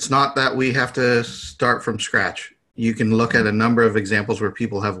 It's not that we have to start from scratch. You can look at a number of examples where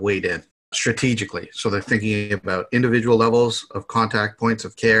people have weighed in strategically. So they're thinking about individual levels of contact points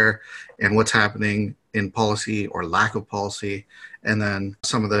of care and what's happening in policy or lack of policy, and then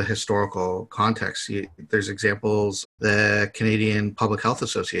some of the historical context. There's examples. The Canadian Public Health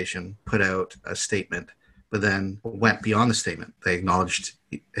Association put out a statement, but then went beyond the statement. They acknowledged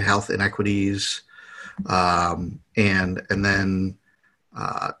health inequities and then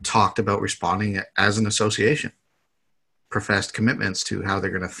talked about responding as an association, professed commitments to how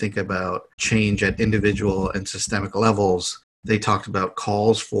they're going to think about change at individual and systemic levels. They talked about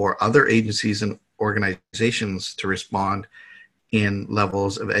calls for other agencies and organizations to respond in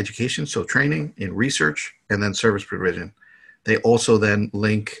levels of education, so training, in research, and then service provision. They also then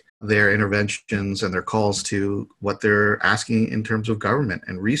link their interventions and their calls to what they're asking in terms of government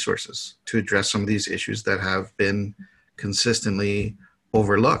and resources to address some of these issues that have been consistently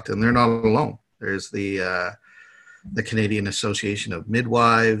overlooked. And they're not alone. There's the Canadian Association of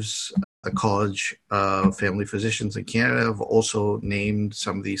Midwives, the College of Family Physicians in Canada have also named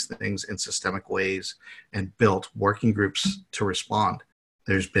some of these things in systemic ways and built working groups to respond.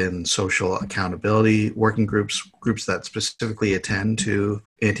 There's been social accountability working groups that specifically attend to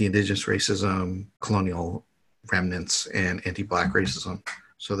anti-Indigenous racism, colonial remnants, and anti-Black racism.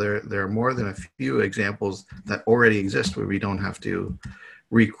 So there are more than a few examples that already exist where we don't have to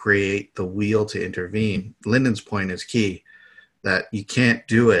recreate the wheel to intervene. Lyndon's point is key, that you can't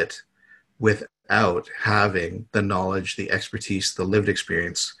do it without having the knowledge, the expertise, the lived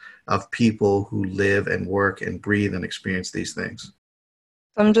experience of people who live and work and breathe and experience these things.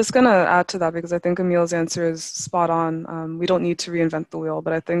 I'm just going to add to that because I think Emil's answer is spot on. We don't need to reinvent the wheel,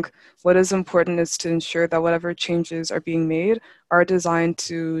 but I think what is important is to ensure that whatever changes are being made are designed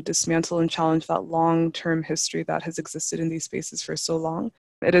to dismantle and challenge that long-term history that has existed in these spaces for so long.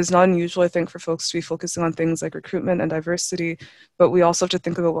 It is not unusual, I think, for folks to be focusing on things like recruitment and diversity, but we also have to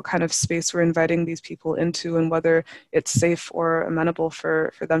think about what kind of space we're inviting these people into and whether it's safe or amenable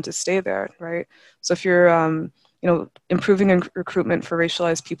for them to stay there, right? So if you're improving recruitment for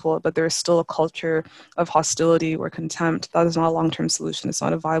racialized people, but there is still a culture of hostility or contempt, that is not a long-term solution. It's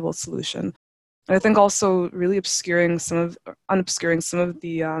not a viable solution. And I think also really unobscuring some of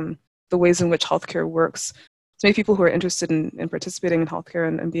the ways in which healthcare works. So many people who are interested in participating in healthcare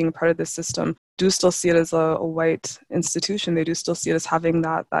and being a part of this system do still see it as a white institution. They do still see it as having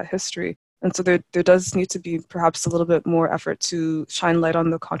that history. And so there does need to be perhaps a little bit more effort to shine light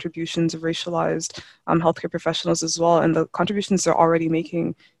on the contributions of racialized healthcare professionals as well, and the contributions they're already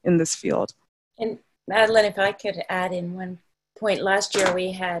making in this field. And Madeline, if I could add in one point, last year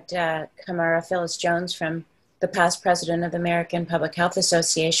we had Kamara Phyllis-Jones from the past president of the American Public Health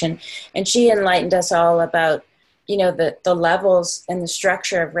Association, and she enlightened us all about the levels and the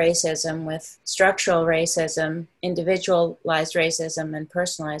structure of racism, with structural racism, individualized racism, and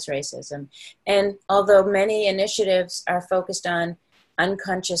personalized racism. And although many initiatives are focused on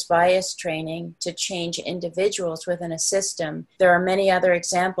unconscious bias training to change individuals within a system, there are many other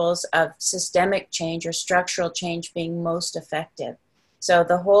examples of systemic change or structural change being most effective. So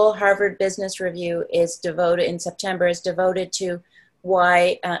the whole Harvard Business Review in September is devoted to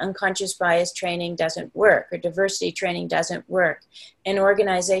why unconscious bias training doesn't work or diversity training doesn't work. And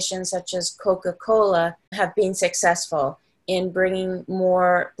organizations such as Coca-Cola have been successful in bringing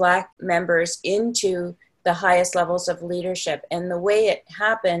more Black members into the highest levels of leadership. And the way it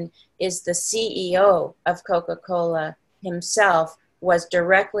happened is the CEO of Coca-Cola himself was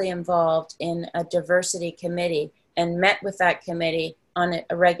directly involved in a diversity committee and met with that committee on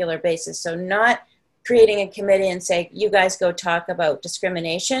a regular basis. So not creating a committee and say, you guys go talk about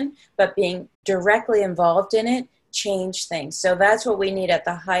discrimination, but being directly involved in it, change things. So that's what we need at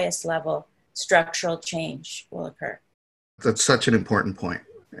the highest level. Structural change will occur. That's such an important point.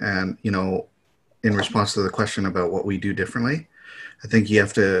 And, in response to the question about what we do differently, I think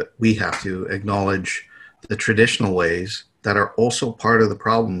we have to acknowledge the traditional ways that are also part of the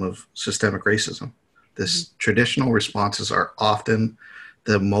problem of systemic racism. This traditional responses are often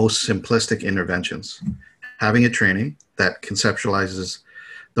the most simplistic interventions. Having a training that conceptualizes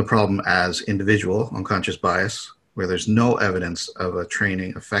the problem as individual unconscious bias, where there's no evidence of a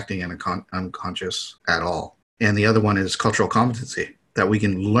training affecting an unconscious at all. And the other one is cultural competency, that we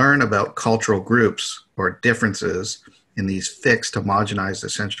can learn about cultural groups or differences in these fixed, homogenized,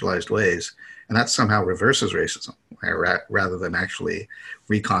 essentialized ways. And that somehow reverses racism, rather than actually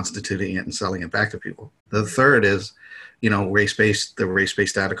reconstituting it and selling it back to people. The third is, the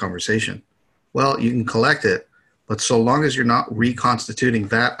race-based data conversation. Well, you can collect it, but so long as you're not reconstituting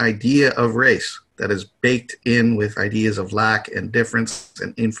that idea of race that is baked in with ideas of lack and difference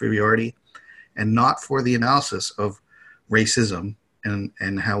and inferiority, and not for the analysis of racism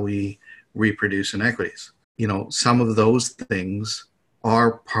and how we reproduce inequities. Some of those things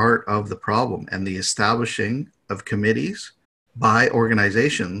are part of the problem, and the establishing of committees by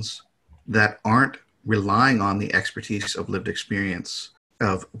organizations that aren't relying on the expertise of lived experience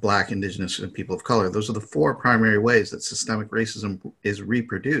of Black, Indigenous, and people of color. Those are the four primary ways that systemic racism is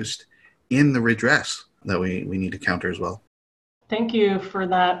reproduced in the redress that we need to counter as well. Thank you for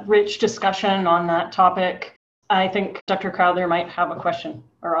that rich discussion on that topic. I think Dr. Crowther might have a question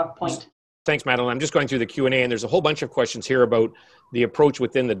or a point. Thanks, Madeline. I'm just going through the Q&A, and there's a whole bunch of questions here about the approach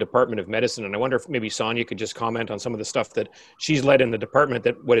within the Department of Medicine. And I wonder if maybe Sonia could just comment on some of the stuff that she's led in the department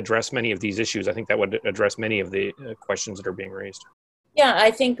that would address many of these issues. I think that would address many of the questions that are being raised. Yeah,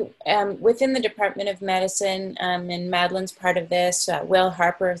 I think within the Department of Medicine, and Madeline's part of this, Will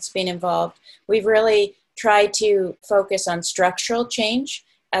Harper has been involved, we've really tried to focus on structural change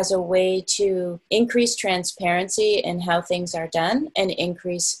as a way to increase transparency in how things are done and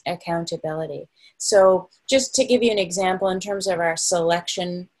increase accountability. So just to give you an example, in terms of our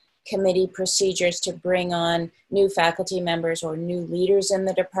selection committee procedures to bring on new faculty members or new leaders in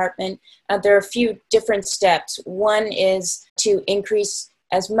the department, there are a few different steps. One is to increase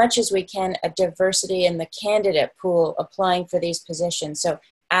as much as we can a diversity in the candidate pool applying for these positions. So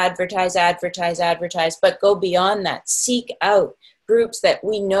advertise, but go beyond that. Seek out groups that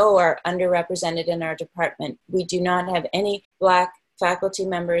we know are underrepresented in our department. We do not have any Black faculty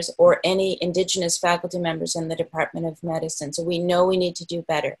members or any Indigenous faculty members in the Department of Medicine. So we know we need to do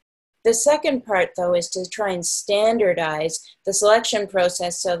better. The second part, though, is to try and standardize the selection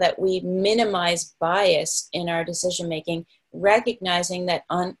process so that we minimize bias in our decision-making, recognizing that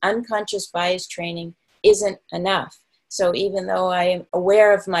unconscious bias training isn't enough. So even though I am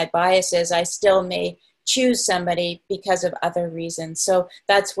aware of my biases, I still may choose somebody because of other reasons. So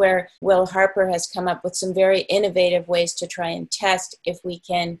that's where Will Harper has come up with some very innovative ways to try and test if we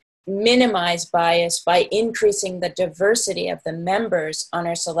can minimize bias by increasing the diversity of the members on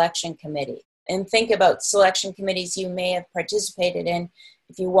our selection committee. And think about selection committees you may have participated in.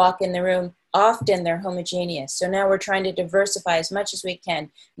 If you walk in the room, often they're homogeneous. So now we're trying to diversify as much as we can,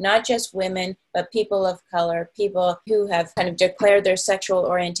 not just women, but people of color, people who have kind of declared their sexual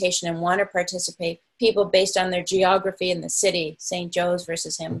orientation and want to participate, people based on their geography in the city, St. Joe's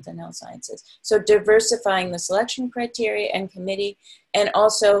versus Hamilton Health Sciences. So diversifying the selection criteria and committee, and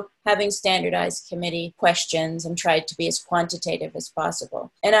also having standardized committee questions and try to be as quantitative as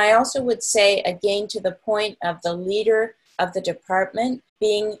possible. And I also would say, again, to the point of the leader of the department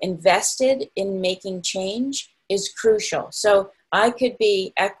being invested in making change is crucial. So I could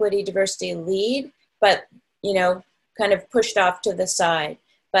be equity diversity lead, but, kind of pushed off to the side.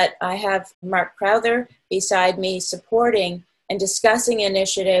 but I have Mark Crowther beside me supporting and discussing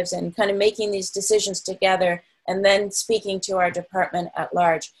initiatives and kind of making these decisions together and then speaking to our department at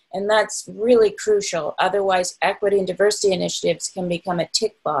large. And that's really crucial. Otherwise, equity and diversity initiatives can become a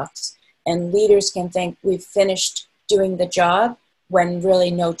tick box and leaders can think we've finished doing the job when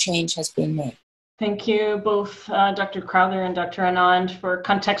really no change has been made. Thank you both, Dr. Crowther and Dr. Anand, for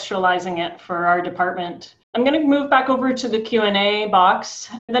contextualizing it for our department. I'm going to move back over to the Q&A box.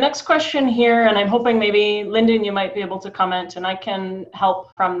 The next question here, and I'm hoping maybe Lyndon, you might be able to comment, and I can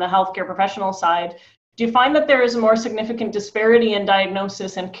help from the healthcare professional side. Do you find that there is a more significant disparity in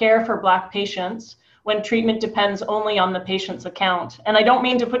diagnosis and care for Black patients when treatment depends only on the patient's account? And I don't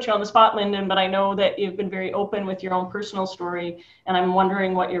mean to put you on the spot, Lyndon, but I know that you've been very open with your own personal story, and I'm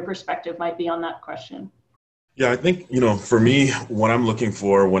wondering what your perspective might be on that question. Yeah, I think, for me, what I'm looking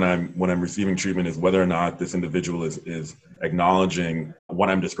for when I'm receiving treatment is whether or not this individual is acknowledging what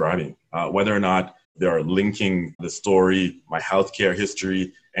I'm describing, whether or not they're linking the story, my healthcare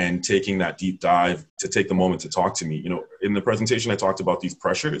history, and taking that deep dive to take the moment to talk to me. In the presentation, I talked about these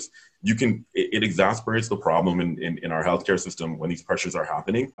pressures. It exasperates the problem in our healthcare system when these pressures are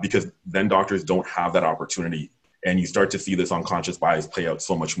happening, because then doctors don't have that opportunity. And you start to see this unconscious bias play out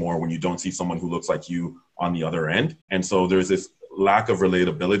so much more when you don't see someone who looks like you on the other end. And so there's this lack of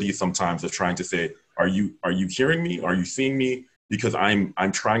relatability sometimes of trying to say, are you hearing me? Are you seeing me? Because I'm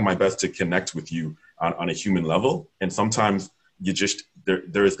trying my best to connect with you on a human level. And sometimes you just,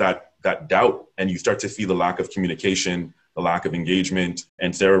 there is that doubt, and you start to see the lack of communication, the lack of engagement.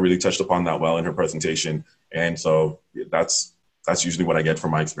 And Sarah really touched upon that well in her presentation. And so that's usually what I get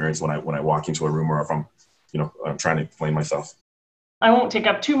from my experience when I walk into a room, or if I'm trying to explain myself. I won't take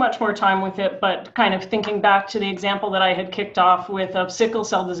up too much more time with it, but kind of thinking back to the example that I had kicked off with of sickle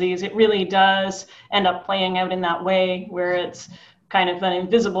cell disease, it really does end up playing out in that way, where it's kind of an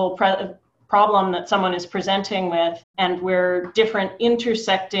invisible problem that someone is presenting with, and where different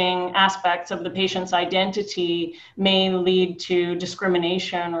intersecting aspects of the patient's identity may lead to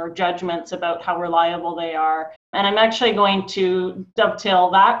discrimination or judgments about how reliable they are. And I'm actually going to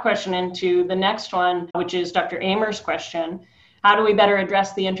dovetail that question into the next one, which is Dr. Amer's question. How do we better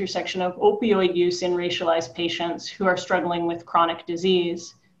address the intersection of opioid use in racialized patients who are struggling with chronic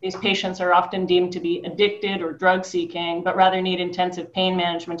disease? These patients are often deemed to be addicted or drug seeking, but rather need intensive pain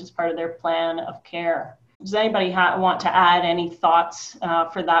management as part of their plan of care. Does anybody want to add any thoughts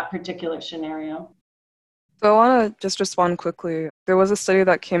for that particular scenario? So I want to just respond quickly. There was a study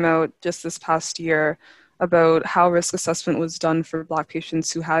that came out just this past year about how risk assessment was done for Black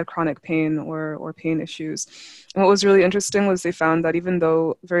patients who had chronic pain or pain issues. And what was really interesting was they found that even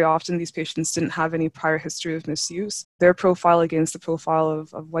though very often these patients didn't have any prior history of misuse, their profile against the profile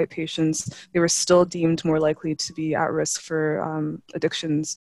of white patients, they were still deemed more likely to be at risk for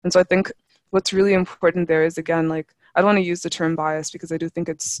addictions. And so I think what's really important there is, again, I don't want to use the term bias, because I do think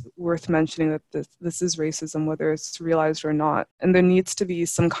it's worth mentioning that this is racism, whether it's realized or not. And there needs to be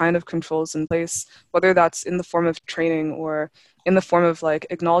some kind of controls in place, whether that's in the form of training or in the form of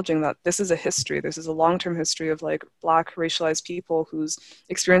acknowledging that this is a history. This is a long-term history of Black racialized people whose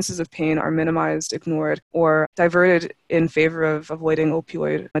experiences of pain are minimized, ignored, or diverted in favor of avoiding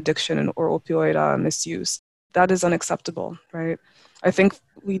opioid addiction or opioid misuse. That is unacceptable, right? I think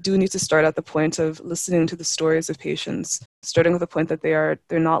we do need to start at the point of listening to the stories of patients, starting with the point that they're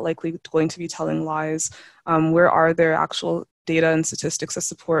not likely going to be telling lies. Where are there actual data and statistics that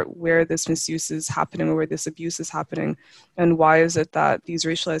support where this misuse is happening or where this abuse is happening? And why is it that these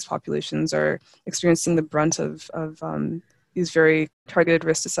racialized populations are experiencing the brunt of these very targeted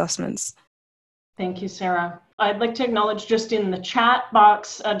risk assessments? Thank you, Sarah. I'd like to acknowledge just in the chat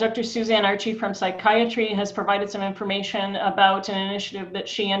box, Dr. Suzanne Archie from Psychiatry has provided some information about an initiative that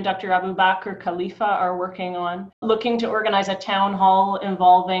she and Dr. Abu Bakr Khalifa are working on, looking to organize a town hall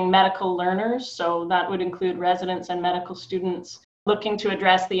involving medical learners. So that would include residents and medical students, looking to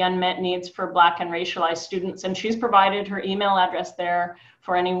address the unmet needs for Black and racialized students. And she's provided her email address there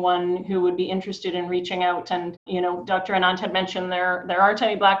for anyone who would be interested in reaching out. And, Dr. Anand had mentioned there aren't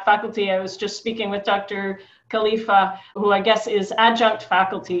any Black faculty. I was just speaking with Dr. Khalifa, who I guess is adjunct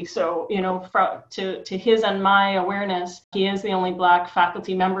faculty. So, to his and my awareness, he is the only Black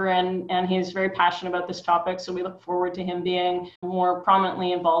faculty member, and he is very passionate about this topic. So we look forward to him being more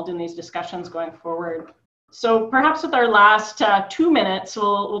prominently involved in these discussions going forward. So perhaps with our last 2 minutes,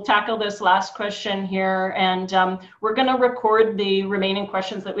 we'll tackle this last question here, and we're going to record the remaining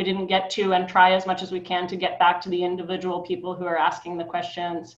questions that we didn't get to and try as much as we can to get back to the individual people who are asking the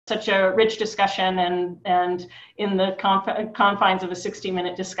questions. Such a rich discussion, and in the confines of a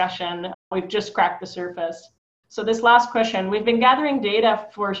 60-minute discussion, we've just cracked the surface. So this last question, we've been gathering data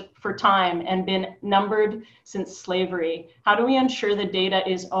for time and been numbered since slavery. How do we ensure the data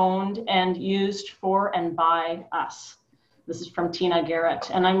is owned and used for and by us? This is from Tina Garrett.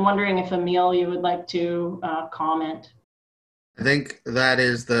 And I'm wondering if Emil, you would like to comment. I think that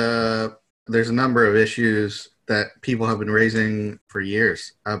is there's a number of issues that people have been raising for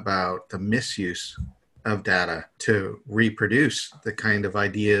years about the misuse of data to reproduce the kind of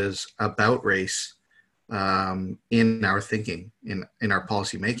ideas about race in our thinking, in our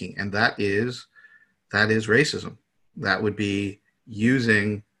policy making, and that is racism. That would be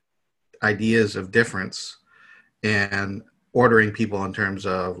using ideas of difference and ordering people in terms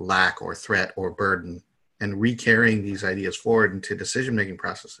of lack or threat or burden, and recarrying these ideas forward into decision-making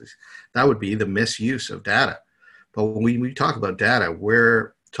processes. That would be the misuse of data. But when we talk about data,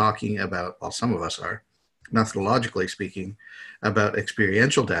 we're talking about, well, some of us are, methodologically speaking, about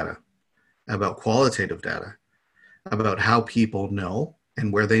experiential data, about qualitative data, about how people know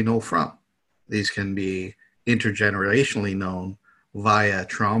and where they know from. These can be intergenerationally known via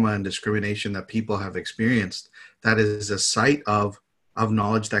trauma and discrimination that people have experienced. That is a site of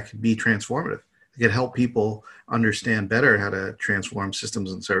knowledge that could be transformative. It can help people understand better how to transform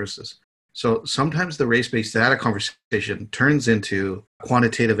systems and services. So sometimes the race-based data conversation turns into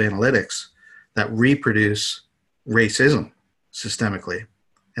quantitative analytics that reproduce racism systemically.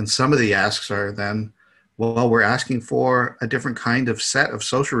 And some of the asks are then, well, we're asking for a different kind of set of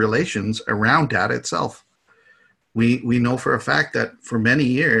social relations around data itself. We know for a fact that for many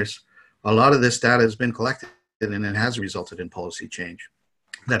years, a lot of this data has been collected and it has resulted in policy change,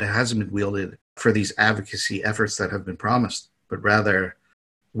 that it hasn't been wielded for these advocacy efforts that have been promised, but rather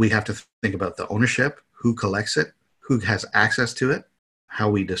we have to think about the ownership, who collects it, who has access to it, how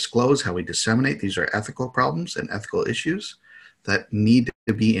we disclose, how we disseminate. These are ethical problems and ethical issues that need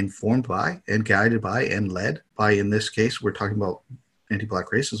to be informed by and guided by and led by, in this case, we're talking about anti-Black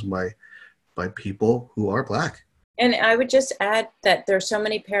racism by people who are Black. And I would just add that there's so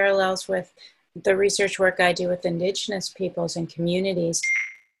many parallels with the research work I do with Indigenous peoples and communities.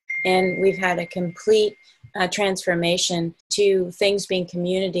 And we've had a complete transformation to things being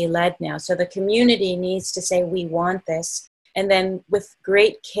community-led now. So the community needs to say, we want this. And then with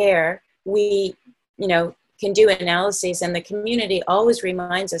great care, we, can do analyses, and the community always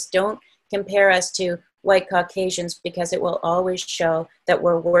reminds us, don't compare us to white Caucasians, because it will always show that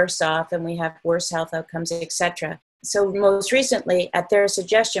we're worse off and we have worse health outcomes, etc. So most recently, at their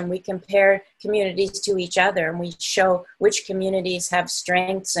suggestion, we compare communities to each other, and we show which communities have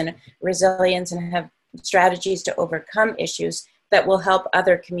strengths and resilience and have strategies to overcome issues that will help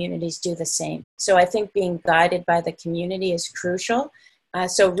other communities do the same. So I think being guided by the community is crucial.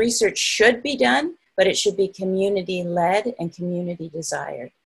 So research should be done, but it should be community-led and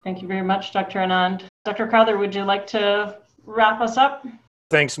community-desired. Thank you very much, Dr. Anand. Dr. Crowther, would you like to wrap us up?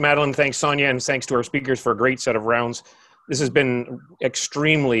 Thanks, Madeline. Thanks, Sonia. And thanks to our speakers for a great set of rounds. This has been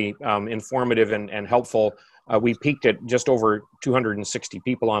extremely informative and helpful. We peaked at just over 260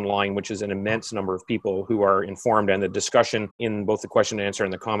 people online, which is an immense number of people who are informed, and the discussion in both the question and answer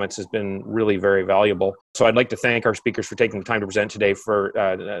and the comments has been really very valuable. So I'd like to thank our speakers for taking the time to present today, for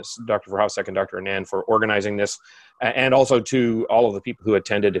Dr. Verhofstadt and Dr. Anand for organizing this, and also to all of the people who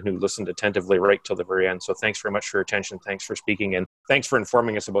attended and who listened attentively right till the very end. So thanks very much for your attention. Thanks for speaking, and thanks for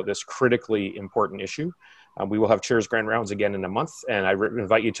informing us about this critically important issue. We will have Chairs Grand Rounds again in a month, and I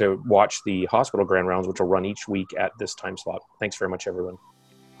invite you to watch the hospital Grand Rounds, which will run each week at this time slot. Thanks very much, everyone.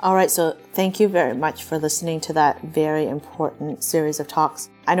 All right, so thank you very much for listening to that very important series of talks.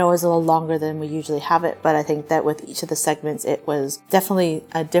 I know it was a little longer than we usually have it, but I think that with each of the segments, it was definitely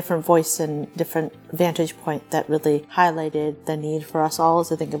a different voice and different vantage point that really highlighted the need for us all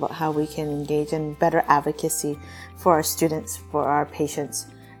to think about how we can engage in better advocacy for our students, for our patients,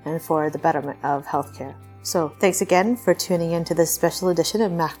 and for the betterment of healthcare. So thanks again for tuning in to this special edition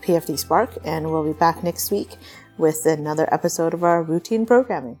of MAC PFD Spark, and we'll be back next week with another episode of our routine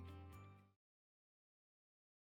programming.